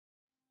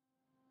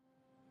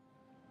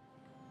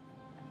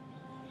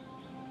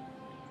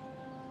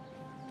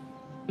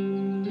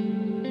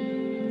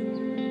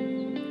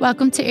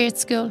Welcome to Earth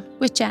School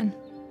with Jen.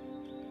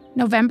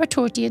 November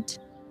 30th,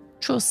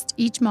 trust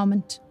each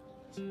moment.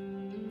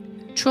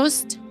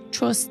 Trust,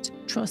 trust,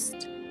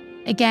 trust.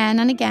 Again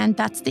and again,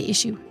 that's the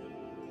issue.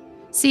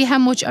 See how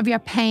much of your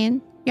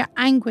pain, your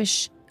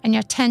anguish, and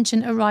your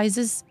tension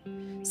arises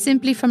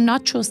simply from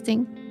not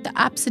trusting the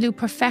absolute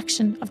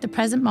perfection of the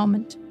present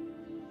moment.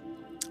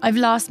 I've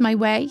lost my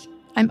way.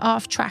 I'm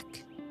off track.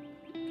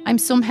 I'm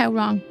somehow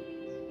wrong.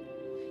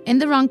 In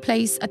the wrong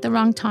place at the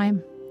wrong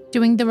time,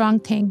 doing the wrong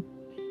thing.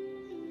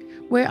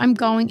 Where I'm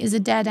going is a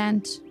dead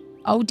end.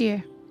 Oh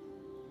dear.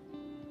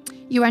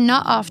 You are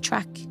not off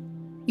track.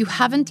 You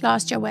haven't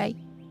lost your way.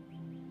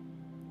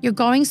 You're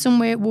going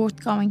somewhere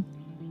worth going.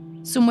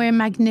 Somewhere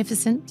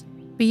magnificent,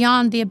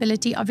 beyond the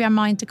ability of your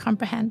mind to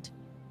comprehend.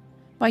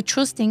 By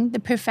trusting the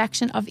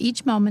perfection of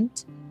each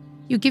moment,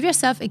 you give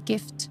yourself a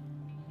gift.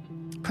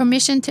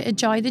 Permission to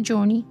enjoy the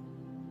journey.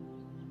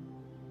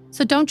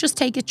 So don't just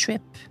take a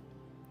trip.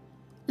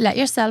 Let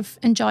yourself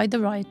enjoy the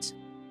ride.